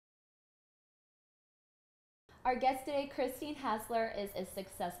Our guest today, Christine Hassler, is a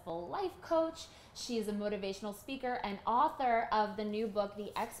successful life coach. She is a motivational speaker and author of the new book,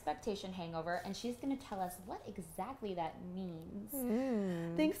 The Expectation Hangover, and she's going to tell us what exactly that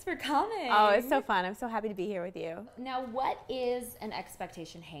means. Thanks for coming. Oh, it's so fun. I'm so happy to be here with you. Now, what is an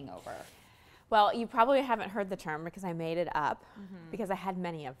expectation hangover? Well, you probably haven't heard the term because I made it up because I had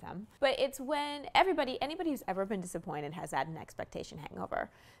many of them. But it's when anybody who's ever been disappointed has had an expectation hangover.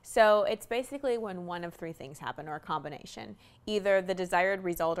 So it's basically when one of three things happen or a combination. Either the desired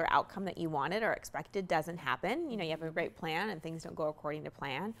result or outcome that you wanted or expected doesn't happen. You know, you have a great plan and things don't go according to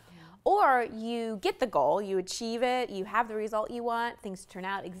plan. Or you get the goal, you achieve it, you have the result you want, things turn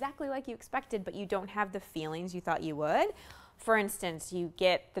out exactly like you expected, but you don't have the feelings you thought you would. For instance, you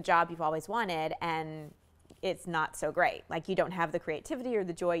get the job you've always wanted and it's not so great. Like you don't have the creativity or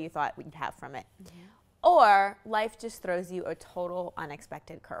the joy you thought you'd have from it. Or life just throws you a total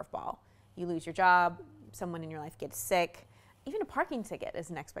unexpected curveball. You lose your job, someone in your life gets sick, even a parking ticket is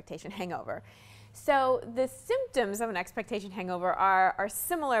an expectation hangover. So the symptoms of an expectation hangover are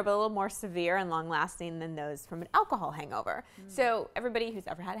similar but a little more severe and long-lasting than those from an alcohol hangover. So everybody who's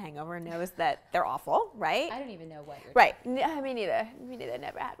ever had a hangover knows that they're awful, right? I don't even know what you're Right. Me neither. Me neither.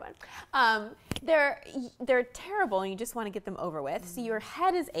 Never had one. They're terrible and you just want to get them over with. So your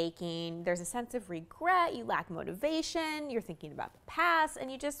head is aching. There's a sense of regret. You lack motivation. You're thinking about the past and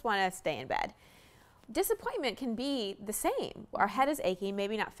you just want to stay in bed. Disappointment can be the same. Our head is aching,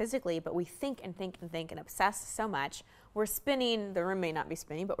 maybe not physically, but we think and think and think and obsess so much. We're spinning, the room may not be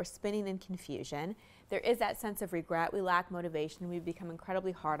spinning, but we're spinning in confusion. There is that sense of regret. We lack motivation. We become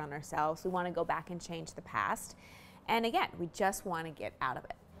incredibly hard on ourselves. We want to go back and change the past. And again, we just want to get out of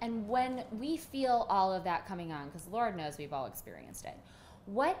it. And when we feel all of that coming on, because Lord knows we've all experienced it,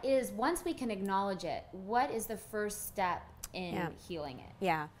 once we can acknowledge it, what is the first step in healing it?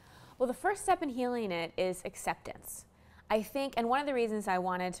 Yeah. Well, the first step in healing it is acceptance. I think, and one of the reasons I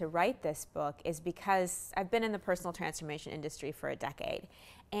wanted to write this book is because I've been in the personal transformation industry for a decade.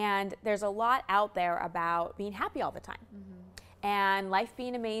 And there's a lot out there about being happy all the time. And life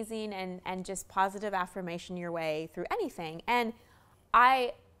being amazing and just positive affirmation your way through anything. And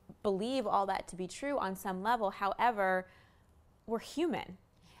I believe all that to be true on some level. However, we're human.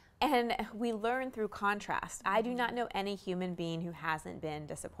 And we learn through contrast. I do not know any human being who hasn't been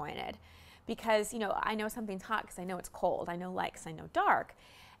disappointed because, you know, I know something's hot because I know it's cold. I know light because I know dark.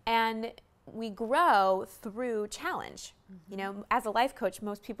 And we grow through challenge. You know, as a life coach,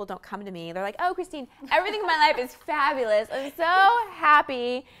 most people don't come to me. They're like, oh, Christine, everything in my life is fabulous. I'm so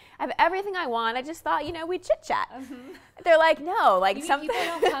happy. I have everything I want. I just thought, you know, we'd chit chat. They're like, no, like You mean something. people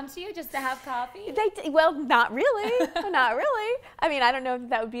don't come to you just to have coffee? Well, not really. Not really. I mean, I don't know if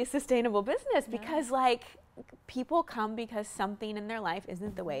that would be a sustainable business because like people come because something in their life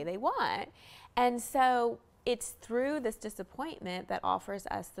isn't the way they want. And so it's through this disappointment that offers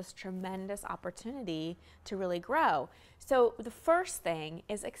us this tremendous opportunity to really grow. So the first thing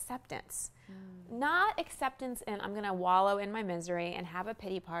is acceptance. Not acceptance in I'm going to wallow in my misery and have a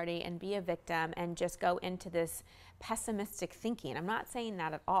pity party and be a victim and just go into this pessimistic thinking. I'm not saying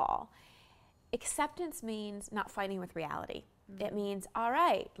that at all. Acceptance means not fighting with reality. It means, all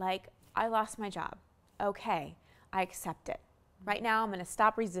right, like I lost my job. Okay, I accept it. Right now I'm going to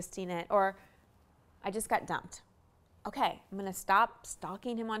stop resisting it, or I just got dumped. Okay, I'm going to stop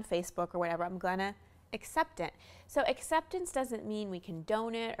stalking him on Facebook or whatever. I'm going to accept it. So acceptance doesn't mean we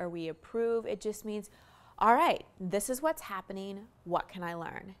condone it or we approve. It just means, all right, this is what's happening. What can I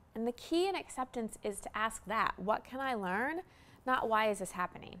learn? And the key in acceptance is to ask that. What can I learn? Not why is this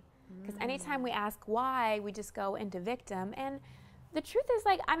happening? Because anytime we ask why, we just go into victim. And the truth is,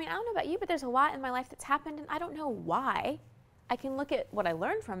 like, I mean, I don't know about you, but there's a lot in my life that's happened and I don't know why. I can look at what I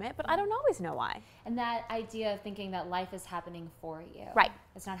learned from it, but I don't always know why. And that idea of thinking that life is happening for you. Right.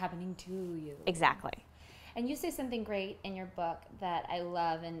 It's not happening to you. Exactly. And you say something great in your book that I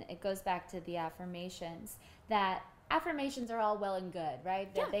love, and it goes back to the affirmations, that affirmations are all well and good,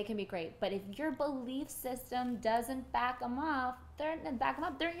 right? That they can be great. But if your belief system doesn't back them up, you're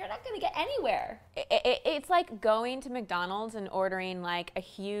not going to get anywhere. It's like going to McDonald's and ordering like a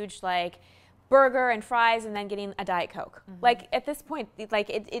huge like burger and fries and then getting a Diet Coke. Like at this point, like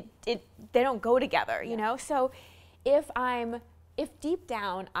they don't go together, you know? So if deep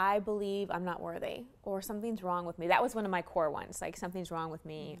down I believe I'm not worthy or something's wrong with me, that was one of my core ones, like something's wrong with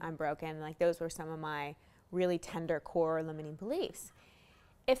me, I'm broken, like those were some of my really tender core limiting beliefs.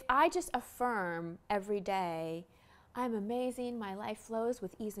 If I just affirm every day, I'm amazing, my life flows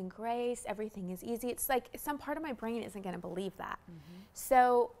with ease and grace, everything is easy, it's like some part of my brain isn't going to believe that.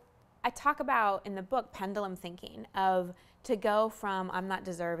 So I talk about in the book pendulum thinking of to go from I'm not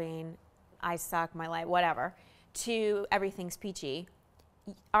deserving, I suck, my life, whatever, to everything's peachy,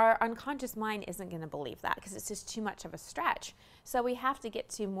 our unconscious mind isn't going to believe that because it's just too much of a stretch. So we have to get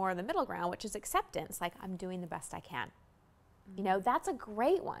to more of the middle ground, which is acceptance. Like, I'm doing the best I can. You know, that's a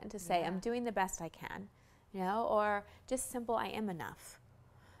great one to say, I'm doing the best I can, you know, or just simple, I am enough.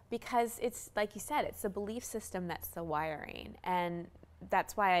 Because it's, like you said, it's the belief system that's the wiring. And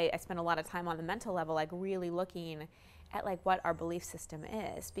that's why I spend a lot of time on the mental level, like really looking at like what our belief system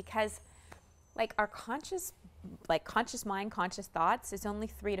is. Because like our conscious mind, conscious thoughts is only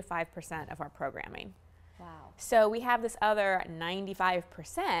 3 to 5% of our programming. Wow. So we have this other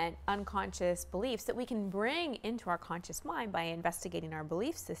 95% unconscious beliefs that we can bring into our conscious mind by investigating our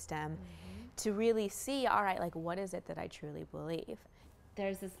belief system to really see, all right, like what is it that I truly believe?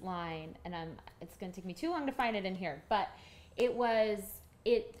 There's this line, and it's going to take me too long to find it in here, but it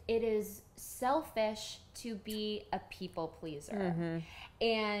is selfish to be a people pleaser.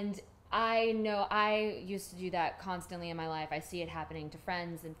 And I know I used to do that constantly in my life. I see it happening to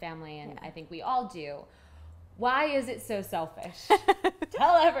friends and family, and I think we all do. Why is it so selfish?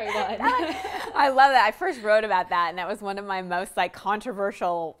 Tell everyone. I love that. I first wrote about that, and that was one of my most like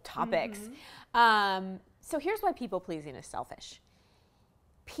controversial topics. So here's why people pleasing is selfish.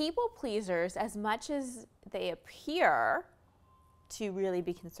 People pleasers, as much as they appear to really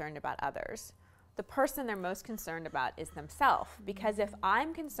be concerned about others, the person they're most concerned about is themselves. Because if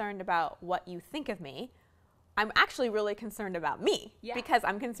I'm concerned about what you think of me, I'm actually really concerned about me because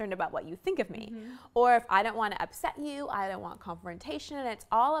I'm concerned about what you think of me. Or if I don't want to upset you, I don't want confrontation, and it's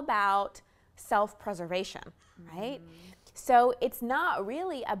all about self-preservation, right? So it's not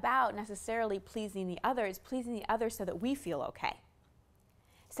really about necessarily pleasing the other, it's pleasing the other so that we feel okay.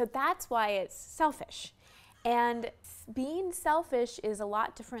 So that's why it's selfish. And being selfish is a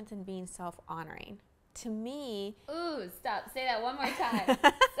lot different than being self-honoring. To me... Ooh, stop. Say that one more time.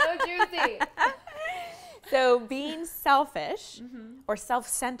 So juicy. So being selfish or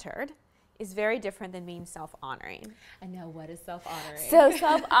self-centered is very different than being self-honoring. I know. What is self-honoring? So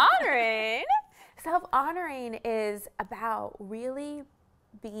self-honoring is about really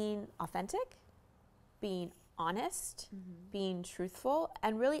being authentic, being honest, being truthful,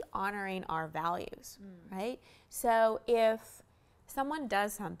 and really honoring our values, right? So if someone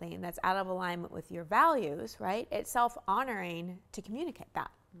does something that's out of alignment with your values, right, it's self-honoring to communicate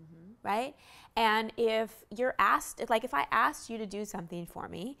that, right? And if you're asked, like if I asked you to do something for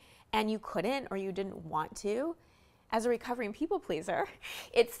me and you couldn't or you didn't want to, as a recovering people pleaser,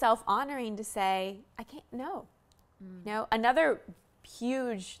 it's self-honoring to say, I can't, no. No, another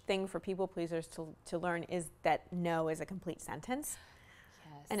huge thing for people pleasers to learn is that no is a complete sentence.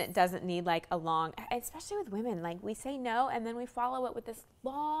 And it doesn't need like a long, especially with women, like we say no and then we follow it with this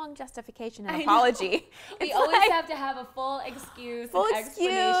long justification and apology. We always have to have a full excuse and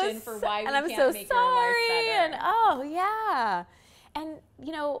explanation for why we can't make our life better. And oh yeah. And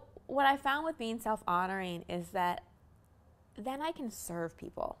you know, what I found with being self-honoring is that then I can serve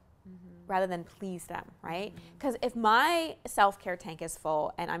people rather than please them, right? Because if my self-care tank is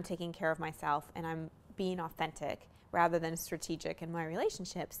full and I'm taking care of myself and I'm being authentic rather than strategic in my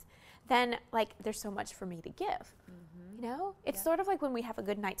relationships, then like there's so much for me to give. You know, it's sort of like when we have a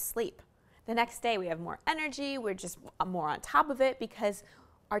good night's sleep. The next day we have more energy, we're just more on top of it because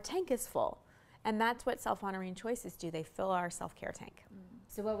our tank is full. And that's what self-honoring choices do. They fill our self-care tank.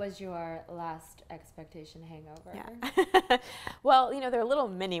 So what was your last expectation hangover? Yeah. Well, you know, there are little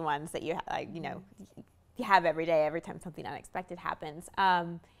mini ones that you you know, you have every day, every time something unexpected happens.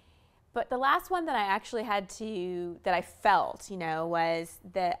 But the last one that I actually that I felt, you know, was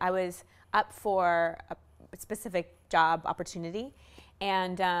that I was up for a specific job opportunity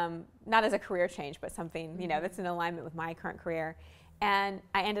and not as a career change, but something, you know, that's in alignment with my current career. And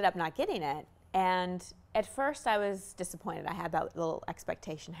I ended up not getting it. And at first I was disappointed. I had that little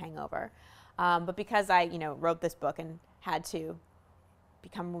expectation hangover. But because I, you know, wrote this book and had to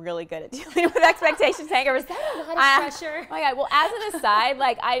become really good at dealing with expectations hangovers. Is that a lot of pressure? Oh my God. Well, as an aside,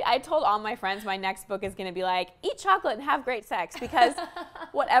 like I told all my friends my next book is going to be like, eat chocolate and have great sex, because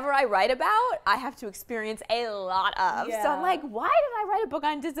whatever I write about, I have to experience a lot of. Yeah. So I'm like, why did I write a book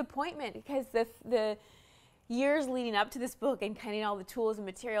on disappointment? Because the years leading up to this book and kind of all the tools and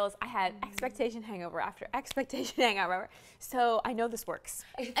materials, I had expectation hangover after expectation hangover. So I know this works.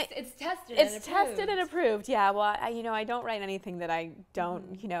 It's tested. It's tested and approved. Yeah. Well, I don't write anything that I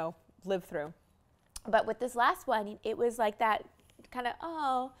don't, live through. But with this last one, it was like that kind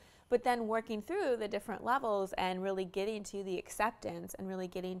of, but then working through the different levels and really getting to the acceptance and really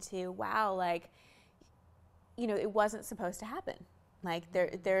getting to, wow, like, it wasn't supposed to happen. Like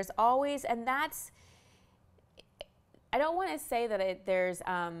there's always, and that's, I don't want to say that there's,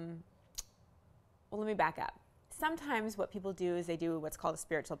 well, let me back up. sometimes what people do is they do what's called a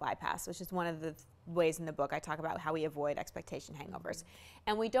spiritual bypass, which is one of the ways in the book I talk about how we avoid expectation hangovers.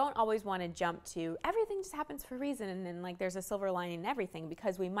 And we don't always want to jump to everything just happens for a reason and then like there's a silver lining in everything,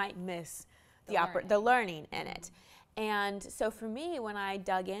 because we might miss the learning in it. And so for me, when I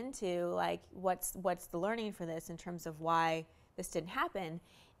dug into like what's the learning for this in terms of why this didn't happen,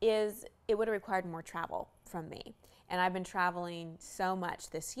 is it would have required more travel from me. And I've been traveling so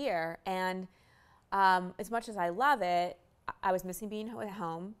much this year, and as much as I love it, I was missing being at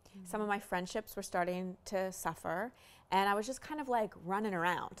home. Some of my friendships were starting to suffer, and I was just kind of like running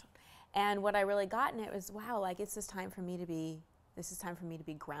around. And what I really got in it was, wow, like this is time for me to be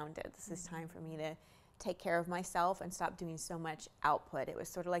grounded. This is time for me to take care of myself and stop doing so much output. It was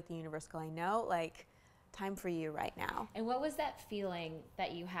sort of like the universe going, no, like time for you right now. And what was that feeling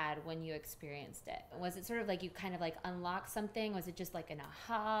that you had when you experienced it? Was it sort of like you kind of like unlocked something? Was it just like an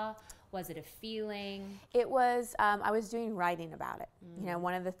aha? Was it a feeling? It was, I was doing writing about it. You know,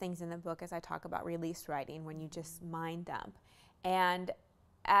 one of the things in the book is I talk about release writing, when you just mind dump. And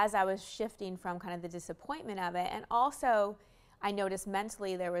as I was shifting from kind of the disappointment of it, and also I noticed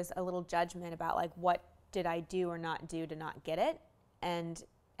mentally there was a little judgment about like what did I do or not do to not get it, and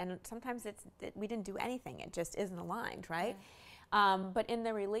sometimes we didn't do anything, it just isn't aligned, right? Yeah. But in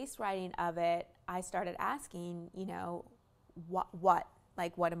the release writing of it, I started asking, you know, what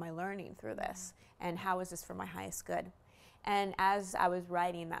am I learning through this, and how is this for my highest good? And as I was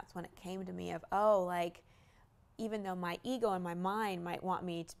writing, that's when it came to me of, oh, like even though my ego and my mind might want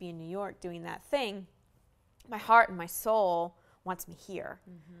me to be in New York doing that thing, my heart and my soul wants me here,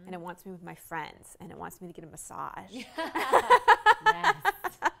 and it wants me with my friends, and it wants me to get a massage. Yes.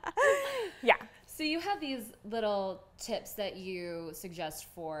 Yeah. So you have these little tips that you suggest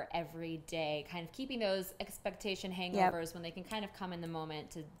for every day, kind of keeping those expectation hangovers when they can kind of come in the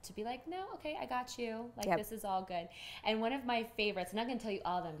moment to be like, no, okay, I got you. Like, this is all good. And one of my favorites, and I'm going to tell you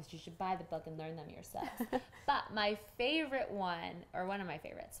all of them because you should buy the book and learn them yourself. But my favorite one, or one of my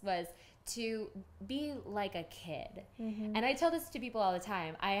favorites, was to be like a kid. And I tell this to people all the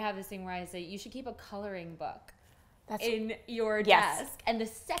time. I have this thing where I say, you should keep a coloring book in your desk, and the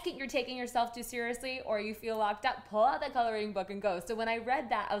second you're taking yourself too seriously or you feel locked up, pull out that coloring book and go. So when I read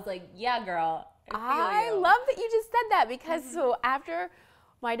that, I was like, yeah, girl, I love that you just said that, because so after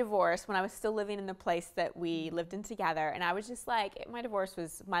my divorce, when I was still living in the place that we lived in together, and I was just like, my divorce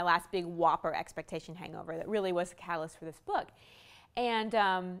was my last big whopper expectation hangover that really was a catalyst for this book.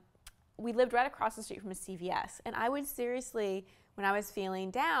 And we lived right across the street from a CVS, and I would seriously, when I was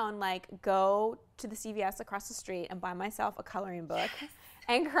feeling down, like go to the CVS across the street and buy myself a coloring book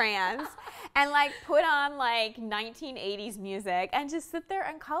and crayons and like put on like 1980s music and just sit there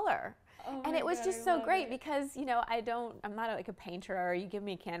and color. And it was just so great because, you know, I'm not like a painter, or you give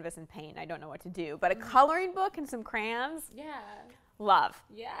me a canvas and paint, I don't know what to do, but a coloring book and some crayons. Yeah. Love.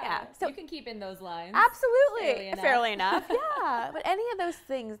 Yeah. So you can keep in those lines. Absolutely. Fairly enough. Yeah. But any of those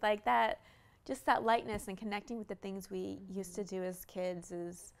things like that, just that lightness and connecting with the things we used to do as kids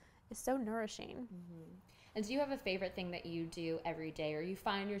is so nourishing. And do you have a favorite thing that you do every day, or you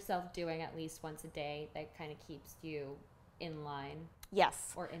find yourself doing at least once a day that kind of keeps you in line?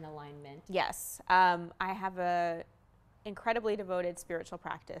 Yes. Or in alignment? Yes. I have a incredibly devoted spiritual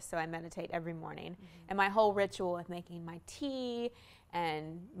practice, so I meditate every morning. And my whole ritual of making my tea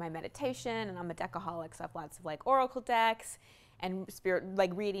and my meditation, and I'm a deckaholic, so I have lots of like oracle decks and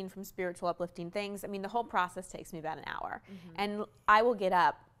reading from spiritual uplifting things. I mean, the whole process takes me about an hour. And I will get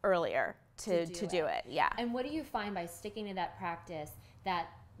up earlier to do it. Yeah. And what do you find by sticking to that practice that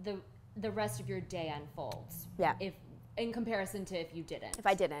the rest of your day unfolds? Yeah. If in comparison to if you didn't? If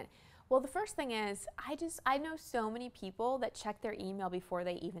I didn't. Well, the first thing is, I know so many people that check their email before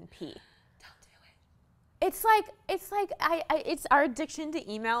they even pee. It's our addiction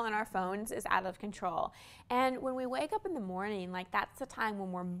to email and our phones is out of control. And when we wake up in the morning, like that's the time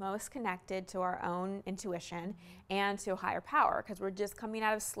when we're most connected to our own intuition and to a higher power, because we're just coming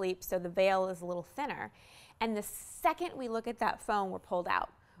out of sleep, so the veil is a little thinner. And the second we look at that phone, we're pulled out.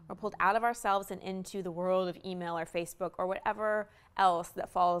 We're pulled out of ourselves and into the world of email or Facebook or whatever else that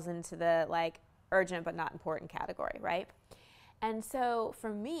falls into the like urgent but not important category, right? And so for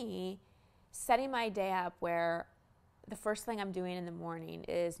me, setting my day up where the first thing I'm doing in the morning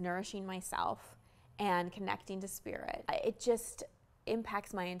is nourishing myself and connecting to spirit, it just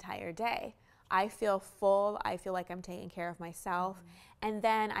impacts my entire day. I feel full, I feel like I'm taking care of myself, and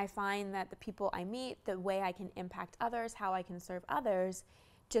then I find that the people I meet, the way I can impact others, how I can serve others,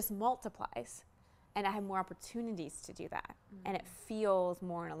 just multiplies. And I have more opportunities to do that, and it feels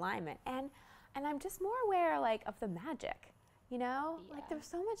more in alignment. And I'm just more aware like of the magic. you know? Like there's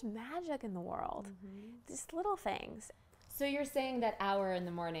so much magic in the world. Just little things. So you're saying that hour in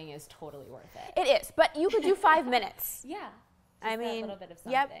the morning is totally worth it? It is, but you could do 5 minutes. Yeah. I mean, a little bit of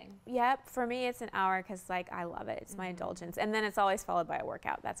something. Yep. For me, it's an hour because, like, I love it. It's my indulgence. And then it's always followed by a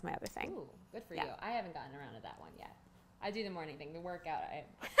work-out. That's my other thing. Ooh, good for you. I haven't gotten around to that one yet. I do the morning thing, the workout.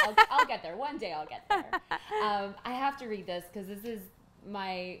 I'll get there. One day I'll get there. I have to read this because this is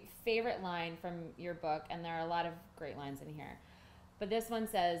my favorite line from your book, and there are a lot of great lines in here. But this one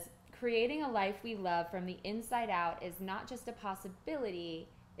says, creating a life we love from the inside out is not just a possibility,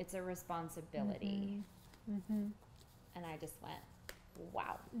 it's a responsibility. And I just went,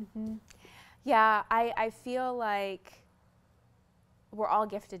 wow. Yeah, I feel like we're all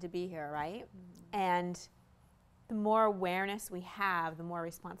gifted to be here, right? And the more awareness we have, the more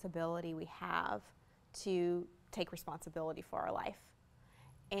responsibility we have to take responsibility for our life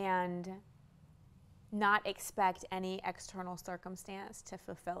and not expect any external circumstance to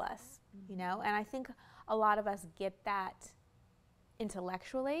fulfill us, you know? And I think a lot of us get that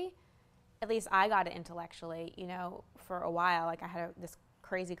intellectually. At least I got it intellectually, you know, for a while. Like I had this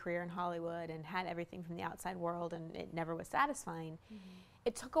crazy career in Hollywood and had everything from the outside world, and it never was satisfying.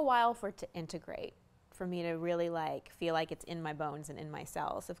 It took a while for it to integrate, for me to really like feel like it's in my bones and in my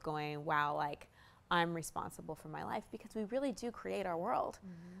cells of going, wow, like I'm responsible for my life, because we really do create our world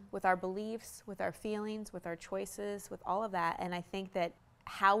with our beliefs, with our feelings, with our choices, with all of that. And I think that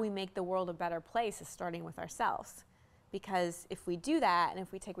how we make the world a better place is starting with ourselves. Because if we do that and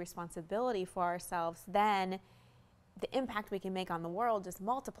if we take responsibility for ourselves, then the impact we can make on the world just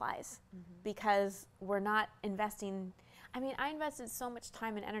multiplies because we're not investing. I mean, I invested so much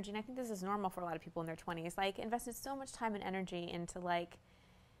time and energy, and I think this is normal for a lot of people in their 20s, like invested so much time and energy into like,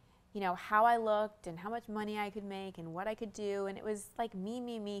 you know, how I looked and how much money I could make and what I could do. And it was like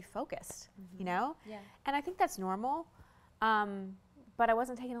me focused, you know? Yeah. And I think that's normal, but I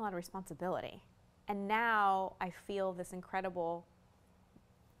wasn't taking a lot of responsibility. And now I feel this incredible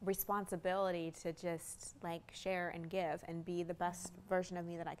responsibility to just like share and give and be the best version of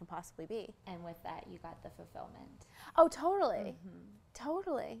me that I can possibly be. And with that, you got the fulfillment. Oh, totally.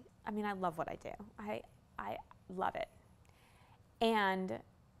 Totally. I mean, I love what I do. I love it. And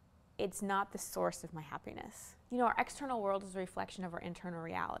it's not the source of my happiness. You know, our external world is a reflection of our internal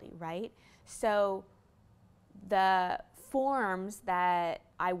reality, right? So the forms that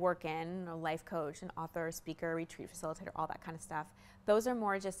I work in, a life coach, an author, speaker, retreat facilitator, all that kind of stuff, those are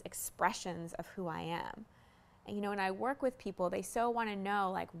more just expressions of who I am. And, you know, when I work with people, they so want to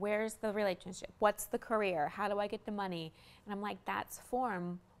know, like, where's the relationship? What's the career? How do I get the money? And I'm like, that's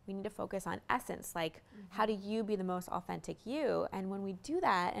form. We need to focus on essence. Like, how do you be the most authentic you? And when we do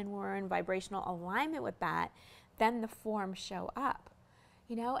that and we're in vibrational alignment with that, then the forms show up,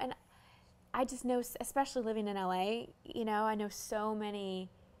 you know? And I just know, especially living in LA, you know, I know so many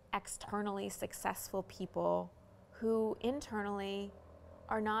externally successful people who internally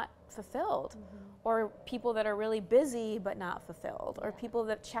are not fulfilled, or people that are really busy but not fulfilled, or people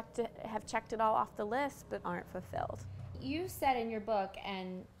that have checked it all off the list but aren't fulfilled. You said in your book,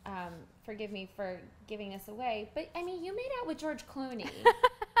 and forgive me for giving this away, but I mean, you made out with George Clooney.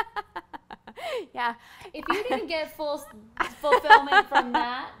 Yeah. If you didn't get full fulfillment from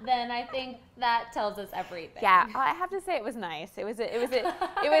that, then I think that tells us everything. Yeah, I have to say it was nice. It was it was it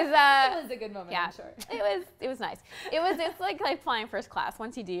was a good moment. Yeah, I'm sure. It was nice. It's like flying first class.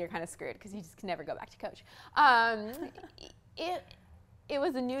 Once you do, you're kind of screwed because you just can never go back to coach. It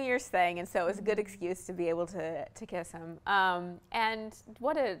was a New Year's thing, and so it was a good excuse to be able to kiss him. And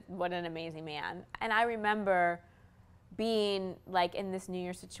what an amazing man. And I remember being like in this New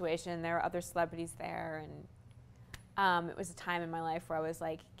Year's situation. There were other celebrities there, and it was a time in my life where I was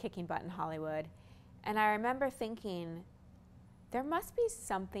like kicking butt in Hollywood. And I remember thinking, there must be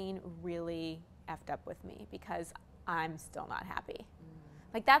something really effed up with me because I'm still not happy.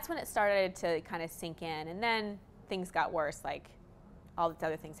 Like that's when it started to kind of sink in, and then things got worse, like all these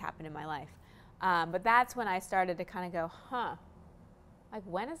other things happened in my life. But that's when I started to kind of go, like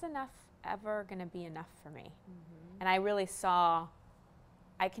when is enough ever gonna be enough for me? And I really saw,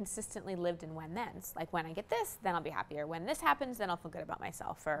 I consistently lived in when-thens. Like when I get this, then I'll be happier. When this happens, then I'll feel good about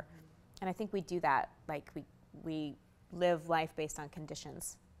myself. And I think we do that, like we live life based on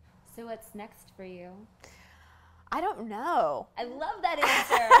conditions. So what's next for you? I don't know. I love that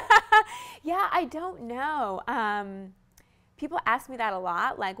answer. Yeah, I don't know. People ask me that a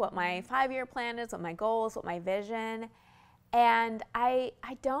lot, like what my 5-year plan is, what my goals, what my vision. And I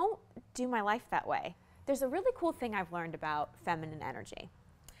don't do my life that way. There's a really cool thing I've learned about feminine energy.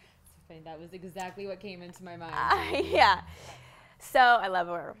 It's funny, that was exactly what came into my mind. Yeah. So I love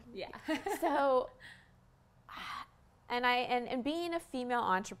her. Yeah. So And being a female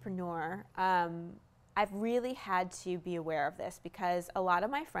entrepreneur, I've really had to be aware of this because a lot of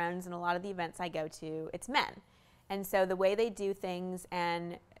my friends and a lot of the events I go to, it's men. And so the way they do things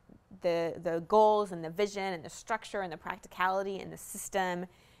and the goals and the vision and the structure and the practicality and the system,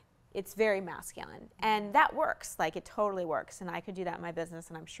 it's very masculine. And that works. Like, it totally works. And I could do that in my business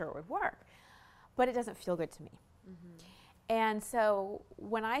and I'm sure it would work. But it doesn't feel good to me. Mm-hmm. And so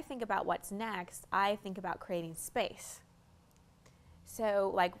when I think about what's next, I think about creating space.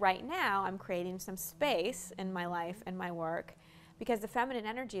 So like right now, I'm creating some space in my life and my work because the feminine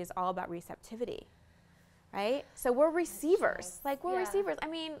energy is all about receptivity, right? So we're receivers. Like, we're receivers. I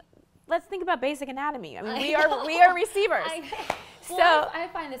mean, let's think about basic anatomy. I mean, we are receivers. Well, I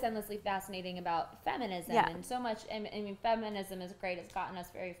find this endlessly fascinating about feminism, and so much. I mean, feminism is great; it's gotten us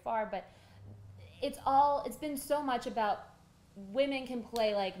very far, but it's been so much about women can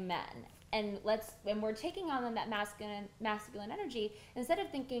play like men, and we're taking on them that masculine energy instead of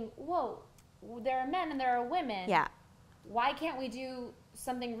thinking, whoa, there are men and there are women. Yeah. Why can't we do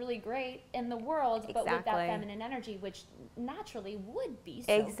something really great in the world, but with that feminine energy, which naturally would be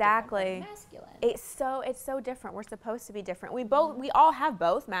so different than masculine? It's so different. We're supposed to be different. We all have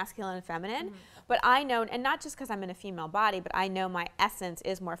both masculine and feminine, but I know, and not just because I'm in a female body, but I know my essence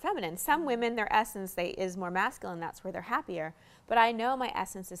is more feminine. Some women, their essence is more masculine. That's where they're happier. But I know my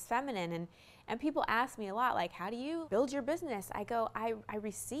essence is feminine, and people ask me a lot, like, how do you build your business? I go, I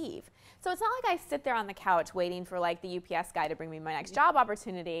receive. So it's not like I sit there on the couch waiting for like the UPS guy to bring me my next job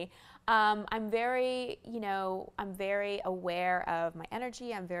opportunity. I'm very aware of my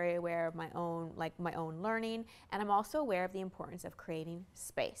energy. I'm very aware of my own learning, and I'm also aware of the importance of creating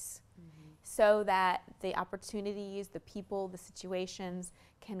space so that the opportunities, the people, the situations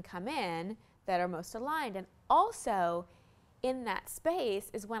can come in that are most aligned. And also, in that space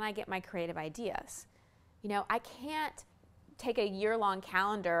is when I get my creative ideas. You know, I can't take a year-long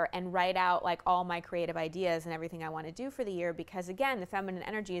calendar and write out like all my creative ideas and everything I want to do for the year, because again, the feminine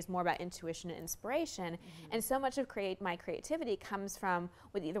energy is more about intuition and inspiration. And so much of my creativity comes from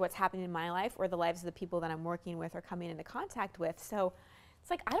with either what's happening in my life or the lives of the people that I'm working with or coming into contact with. So it's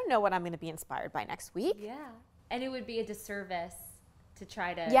like, I don't know what I'm going to be inspired by next week. Yeah. And it would be a disservice to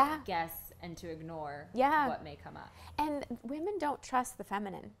try to guess and to ignore what may come up. And women don't trust the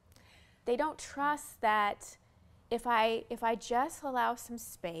feminine. They don't trust that if I just allow some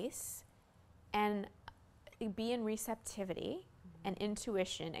space and be in receptivity and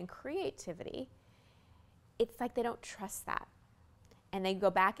intuition and creativity, it's like they don't trust that. And they go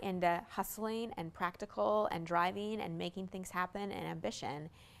back into hustling and practical and driving and making things happen and ambition.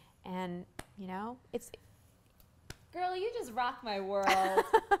 And, you know, it's... Girl, you just rock my world.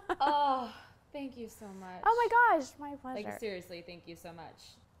 Oh, thank you so much. Oh my gosh, my pleasure. Like, seriously, thank you so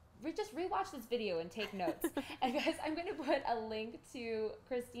much. Just rewatch this video and take notes. And guys, I'm going to put a link to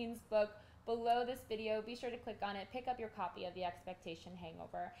Christine's book below this video. Be sure to click on it. Pick up your copy of The Expectation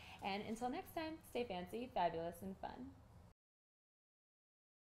Hangover. And until next time, stay fancy, fabulous, and fun.